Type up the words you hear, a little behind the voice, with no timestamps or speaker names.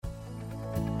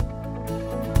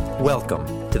Welcome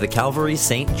to the Calvary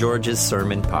St. George's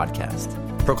Sermon Podcast,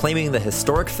 proclaiming the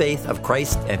historic faith of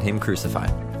Christ and Him crucified.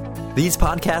 These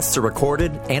podcasts are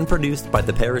recorded and produced by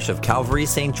the parish of Calvary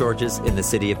St. George's in the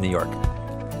city of New York.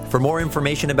 For more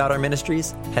information about our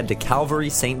ministries, head to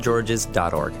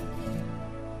calvarystgeorges.org.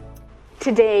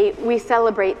 Today, we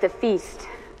celebrate the feast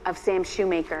of Sam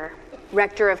Shoemaker,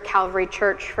 rector of Calvary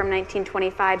Church from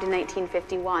 1925 to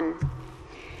 1951.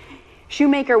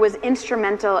 Shoemaker was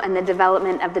instrumental in the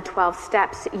development of the 12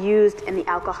 steps used in the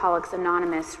Alcoholics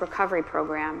Anonymous recovery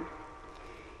program.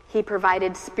 He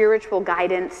provided spiritual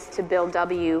guidance to Bill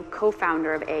W.,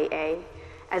 co-founder of AA,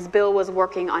 as Bill was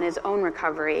working on his own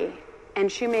recovery,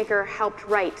 and Shoemaker helped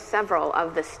write several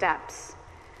of the steps.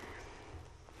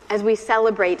 As we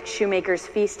celebrate Shoemaker's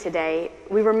feast today,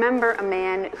 we remember a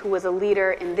man who was a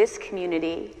leader in this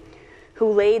community,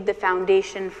 who laid the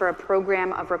foundation for a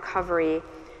program of recovery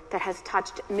that has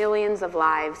touched millions of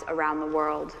lives around the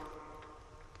world.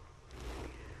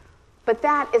 But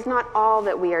that is not all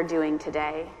that we are doing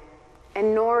today,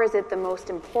 and nor is it the most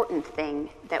important thing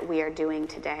that we are doing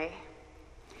today.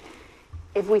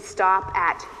 If we stop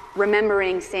at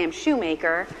remembering Sam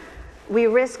Shoemaker, we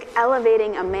risk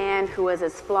elevating a man who was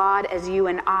as flawed as you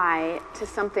and I to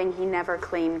something he never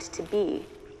claimed to be.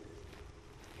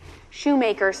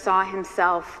 Shoemaker saw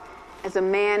himself as a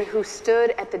man who stood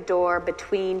at the door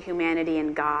between humanity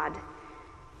and God.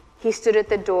 He stood at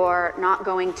the door, not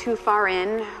going too far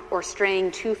in or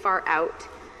straying too far out,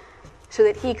 so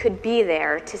that he could be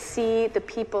there to see the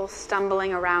people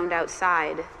stumbling around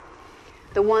outside,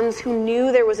 the ones who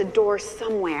knew there was a door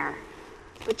somewhere,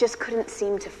 but just couldn't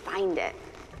seem to find it.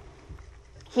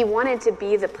 He wanted to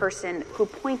be the person who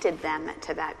pointed them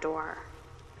to that door.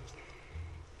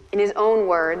 In his own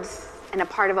words, and a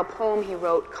part of a poem he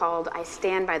wrote called "I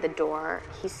Stand by the Door,"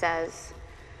 he says,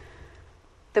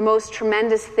 "The most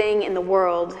tremendous thing in the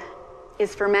world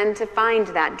is for men to find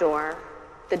that door,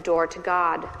 the door to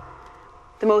God.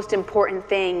 The most important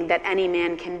thing that any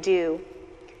man can do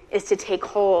is to take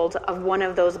hold of one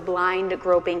of those blind,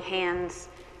 groping hands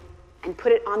and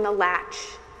put it on the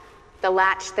latch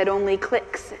that only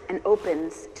clicks and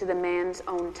opens to the man's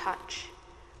own touch.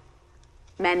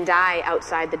 Men die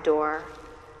outside the door,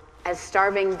 as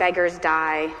starving beggars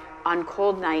die on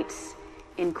cold nights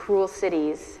in cruel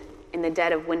cities in the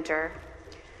dead of winter,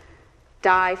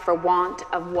 die for want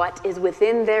of what is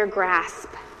within their grasp.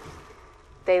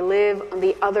 They live on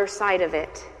the other side of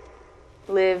it,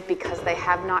 live because they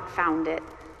have not found it.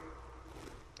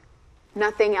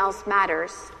 Nothing else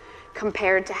matters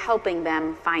compared to helping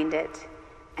them find it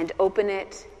and open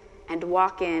it and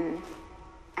walk in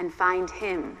and find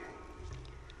Him.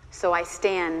 So I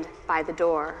stand by the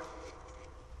door."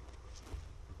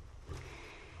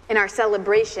 In our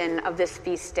celebration of this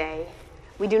feast day,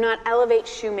 we do not elevate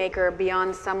Shoemaker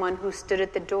beyond someone who stood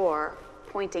at the door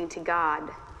pointing to God.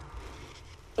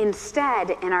 Instead,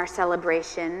 in our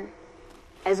celebration,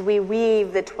 as we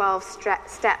weave the 12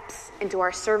 steps into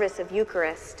our service of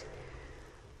Eucharist,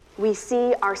 we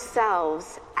see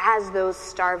ourselves as those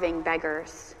starving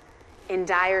beggars in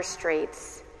dire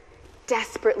straits,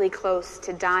 desperately close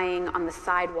to dying on the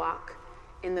sidewalk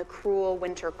in the cruel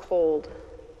winter cold.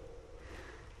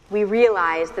 We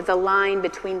realize that the line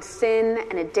between sin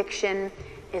and addiction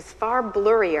is far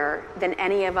blurrier than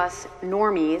any of us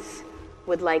normies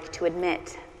would like to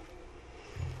admit.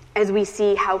 As we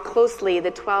see how closely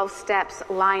the 12 steps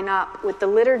line up with the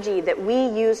liturgy that we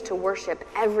use to worship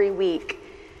every week,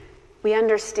 we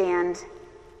understand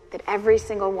that every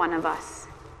single one of us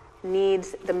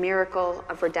needs the miracle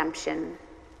of redemption,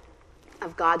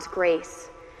 of God's grace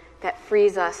that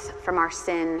frees us from our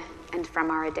sin and from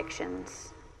our addictions.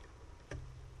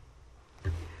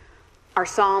 Our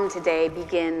psalm today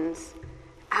begins,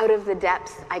 "Out of the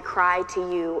depths I cry to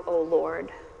you, O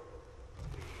Lord."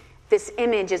 This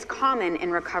image is common in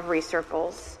recovery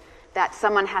circles, that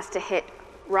someone has to hit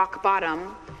rock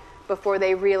bottom before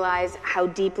they realize how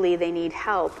deeply they need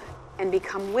help and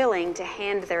become willing to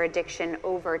hand their addiction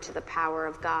over to the power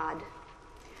of God.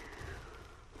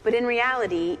 But in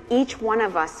reality, each one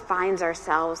of us finds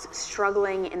ourselves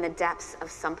struggling in the depths of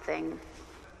something,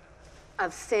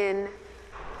 of sin,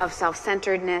 of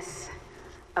self-centeredness,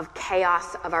 of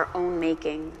chaos of our own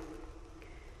making.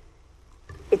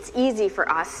 It's easy for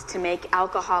us to make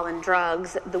alcohol and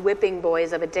drugs the whipping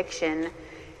boys of addiction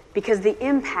because the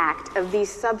impact of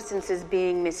these substances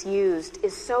being misused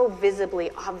is so visibly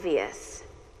obvious.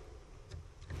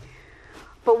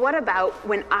 But what about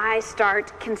when I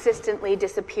start consistently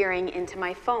disappearing into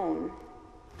my phone,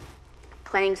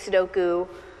 playing Sudoku,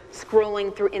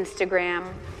 scrolling through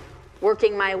Instagram,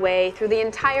 working my way through the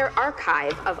entire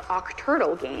archive of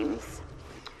Octurtle games?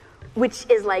 which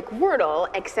is like Wordle,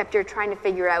 except you're trying to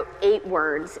figure out 8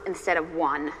 words instead of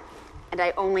 1, and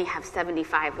I only have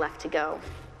 75 left to go.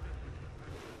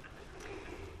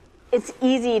 It's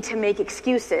easy to make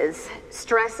excuses,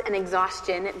 stress and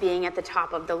exhaustion being at the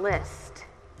top of the list.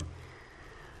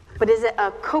 But is it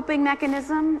a coping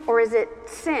mechanism, or is it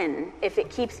sin if it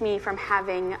keeps me from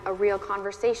having a real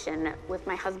conversation with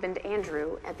my husband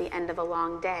Andrew at the end of a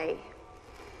long day?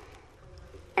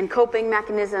 And coping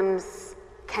mechanisms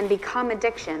can become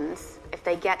addictions if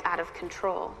they get out of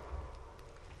control.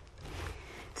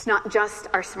 It's not just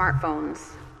our smartphones.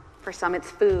 For some, it's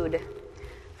food.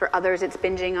 For others, it's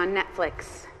binging on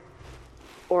Netflix,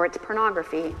 or it's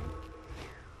pornography,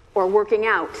 or working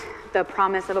out. The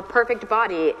promise of a perfect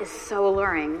body is so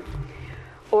alluring.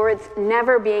 Or it's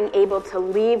never being able to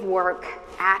leave work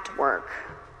at work.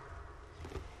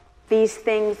 These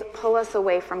things pull us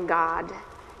away from God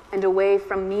and away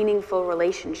from meaningful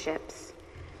relationships,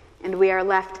 and we are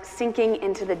left sinking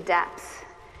into the depths,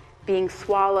 being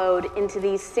swallowed into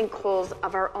these sinkholes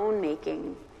of our own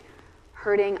making,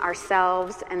 hurting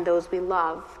ourselves and those we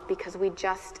love because we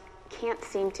just can't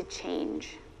seem to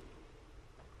change.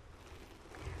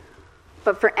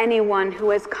 But for anyone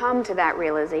who has come to that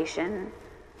realization,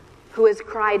 who has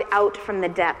cried out from the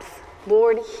depths,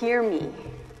 "Lord, hear me,"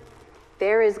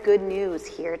 there is good news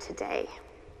here today.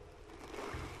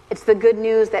 It's the good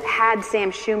news that had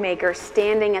Sam Shoemaker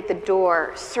standing at the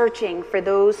door, searching for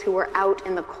those who were out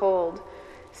in the cold,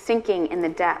 sinking in the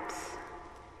depths.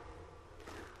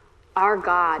 Our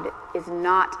God is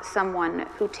not someone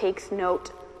who takes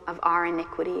note of our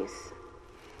iniquities.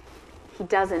 He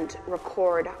doesn't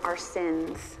record our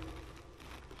sins.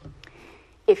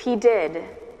 If he did,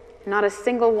 not a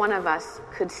single one of us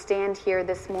could stand here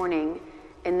this morning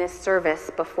in this service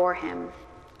before him.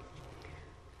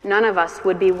 None of us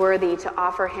would be worthy to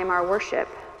offer him our worship,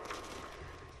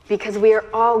 because we are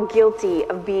all guilty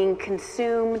of being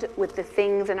consumed with the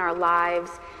things in our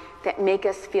lives that make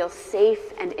us feel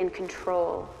safe and in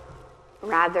control,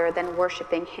 rather than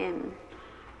worshiping him.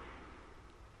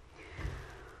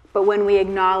 But when we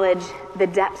acknowledge the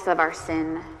depths of our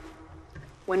sin,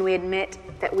 when we admit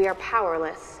that we are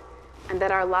powerless and that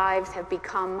our lives have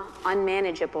become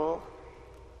unmanageable,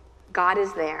 God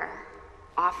is there,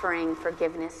 offering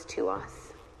forgiveness to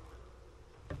us.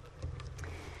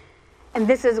 And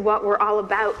this is what we're all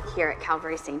about here at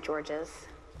Calvary St. George's.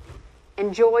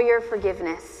 Enjoy your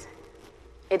forgiveness.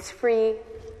 It's free,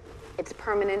 it's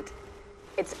permanent,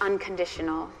 it's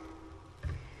unconditional.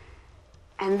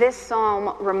 And this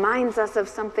psalm reminds us of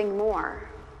something more.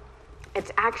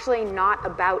 It's actually not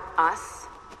about us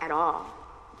at all.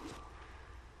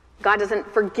 God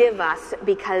doesn't forgive us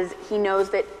because he knows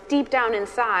that deep down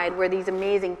inside we're these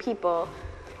amazing people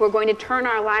who are going to turn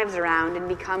our lives around and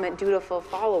become dutiful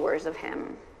followers of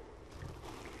him.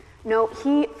 No,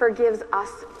 he forgives us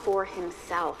for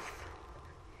himself.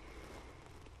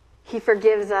 He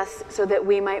forgives us so that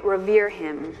we might revere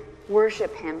him,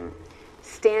 worship him,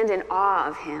 stand in awe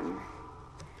of him.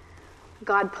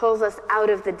 God pulls us out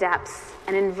of the depths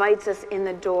and invites us in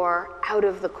the door, out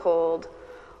of the cold,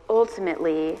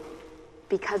 ultimately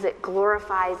because it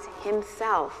glorifies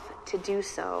himself to do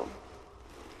so.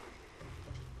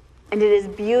 And it is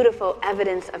beautiful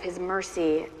evidence of his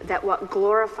mercy that what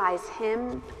glorifies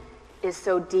him is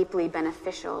so deeply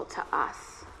beneficial to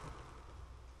us.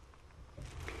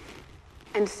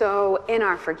 And so, in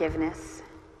our forgiveness,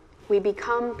 we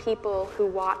become people who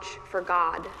watch for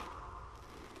God.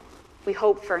 We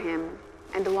hope for him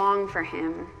and long for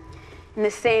him in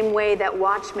the same way that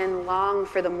watchmen long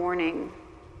for the morning.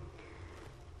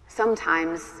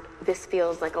 Sometimes this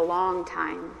feels like a long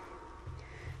time.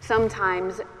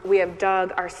 Sometimes we have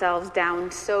dug ourselves down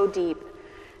so deep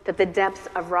that the depths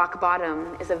of rock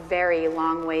bottom is a very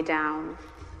long way down.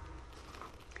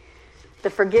 The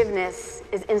forgiveness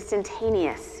is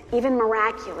instantaneous, even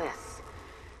miraculous,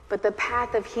 but the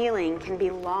path of healing can be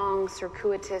long,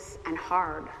 circuitous, and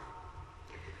hard.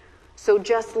 So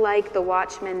just like the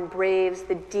watchman braves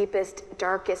the deepest,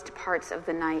 darkest parts of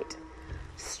the night,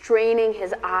 straining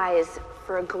his eyes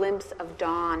for a glimpse of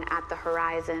dawn at the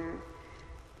horizon,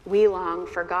 we long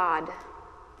for God.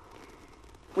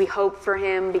 We hope for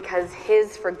him because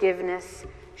his forgiveness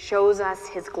shows us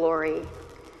his glory,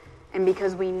 and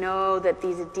because we know that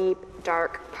these deep,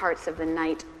 dark parts of the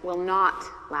night will not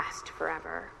last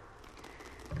forever.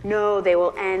 No, they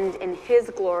will end in his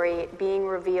glory being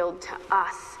revealed to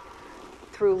us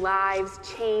through lives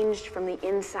changed from the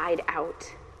inside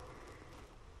out.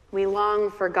 We long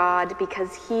for God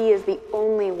because he is the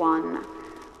only one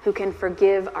who can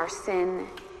forgive our sin,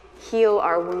 heal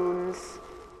our wounds,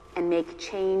 and make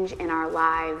change in our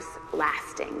lives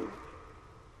lasting.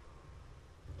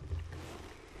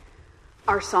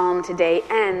 Our psalm today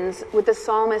ends with the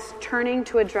psalmist turning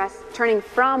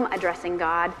from addressing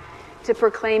God to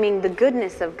proclaiming the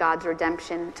goodness of God's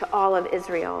redemption to all of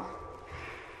Israel.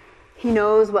 He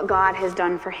knows what God has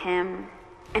done for him,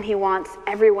 and he wants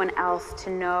everyone else to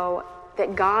know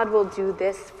that God will do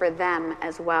this for them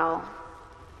as well.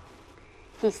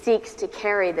 He seeks to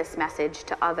carry this message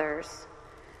to others.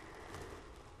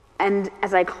 And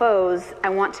as I close, I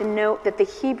want to note that the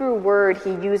Hebrew word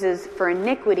he uses for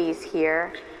iniquities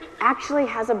here actually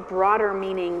has a broader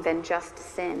meaning than just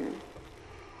sin.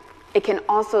 It can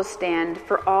also stand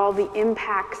for all the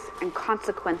impacts and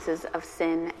consequences of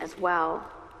sin as well.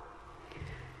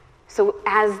 So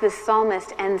as the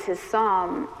psalmist ends his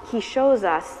psalm, he shows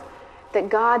us that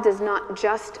God does not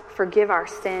just forgive our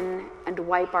sin and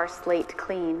wipe our slate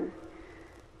clean,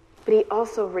 but he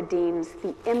also redeems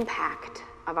the impact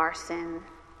of our sin.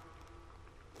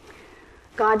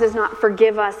 God does not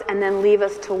forgive us and then leave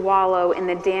us to wallow in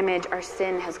the damage our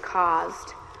sin has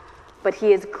caused, but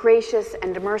he is gracious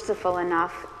and merciful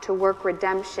enough to work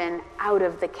redemption out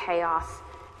of the chaos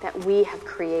that we have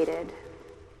created.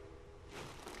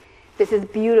 This is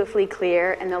beautifully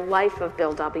clear in the life of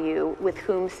Bill W., with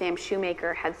whom Sam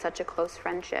Shoemaker had such a close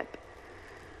friendship.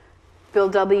 Bill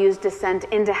W.'s descent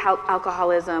into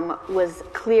alcoholism was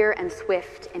clear and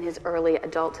swift in his early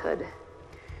adulthood.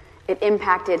 It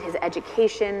impacted his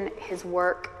education, his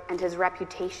work, and his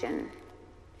reputation.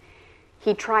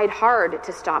 He tried hard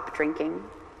to stop drinking,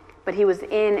 but he was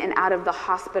in and out of the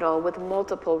hospital with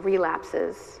multiple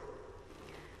relapses.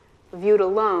 Viewed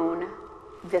alone,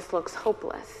 this looks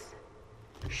hopeless.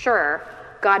 Sure,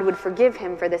 God would forgive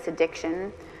him for this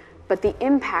addiction, but the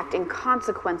impact and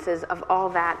consequences of all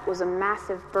that was a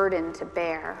massive burden to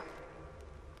bear.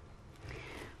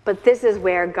 But this is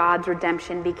where God's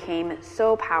redemption became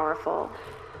so powerful,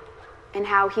 and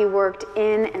how he worked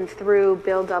in and through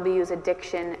Bill W.'s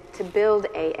addiction to build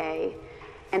AA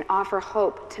and offer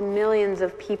hope to millions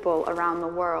of people around the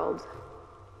world.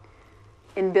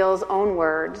 In Bill's own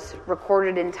words,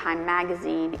 recorded in Time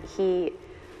magazine, he,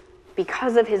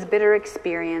 because of his bitter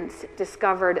experience,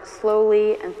 discovered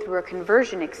slowly and through a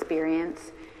conversion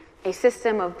experience a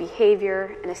system of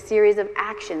behavior and a series of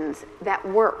actions that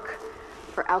work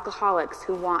for alcoholics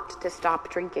who want to stop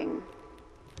drinking.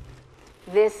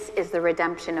 This is the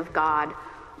redemption of God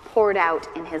poured out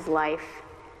in his life.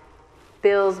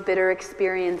 Bill's bitter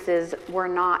experiences were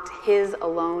not his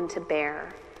alone to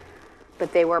bear,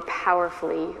 but they were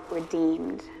powerfully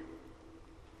redeemed.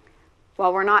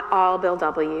 While we're not all Bill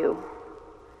W.,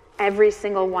 every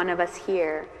single one of us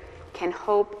here can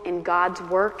hope in God's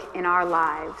work in our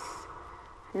lives,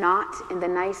 not in the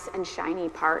nice and shiny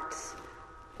parts,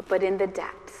 but in the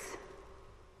depths.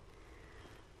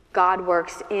 God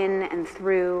works in and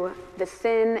through the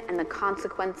sin and the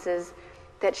consequences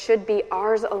that should be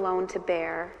ours alone to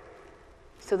bear,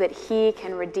 so that he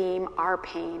can redeem our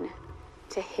pain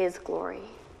to his glory.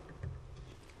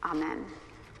 Amen.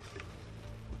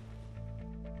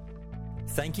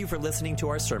 Thank you for listening to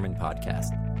our sermon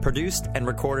podcast, produced and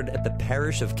recorded at the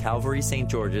parish of Calvary St.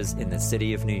 George's in the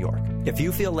city of New York. If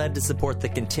you feel led to support the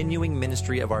continuing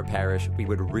ministry of our parish, we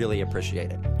would really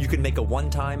appreciate it. You can make a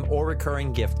one-time or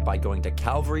recurring gift by going to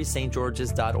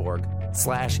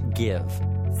calvarystgeorges.org/give.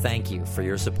 Thank you for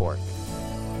your support.